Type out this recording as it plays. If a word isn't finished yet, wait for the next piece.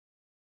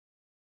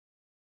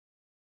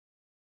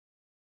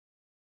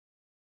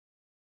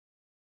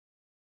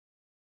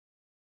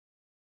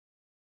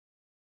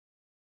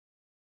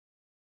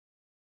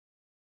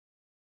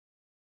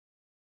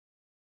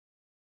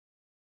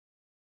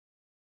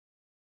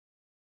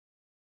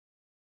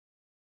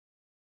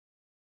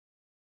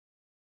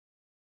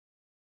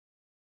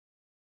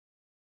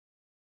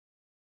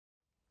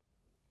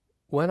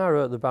When I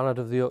wrote the Ballad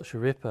of the Yorkshire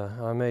Ripper,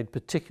 I made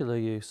particular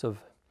use of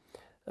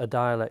a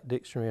dialect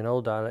dictionary, an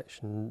old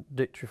dialect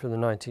dictionary from the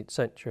 19th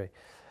century.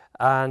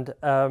 And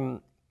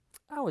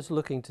I was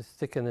looking to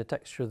thicken the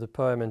texture of the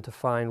poem and to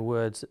find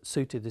words that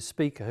suited the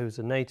speaker, who's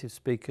a native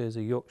speaker, who's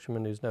a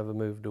Yorkshireman who's never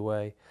moved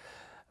away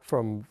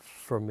from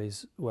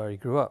where he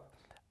grew up.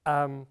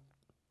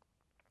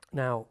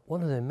 Now,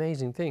 one of the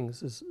amazing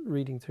things is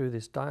reading through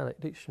this dialect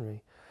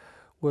dictionary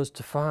was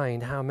to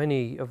find how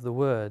many of the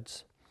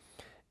words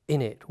in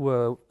it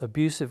were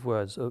abusive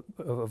words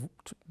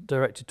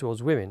directed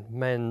towards women,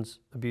 men's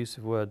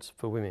abusive words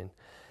for women,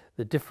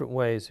 the different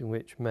ways in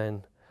which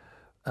men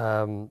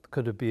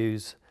could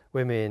abuse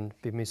women,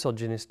 be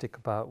misogynistic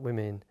about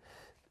women,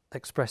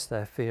 express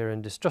their fear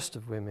and distrust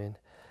of women.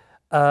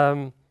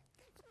 The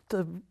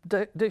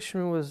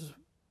dictionary was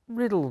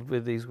riddled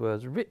with these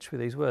words, rich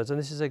with these words, and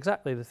this is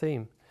exactly the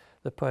theme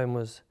the poem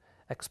was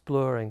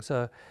exploring.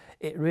 So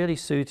it really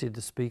suited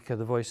the speaker,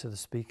 the voice of the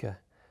speaker,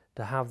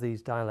 to have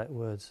these dialect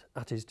words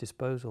at his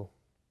disposal.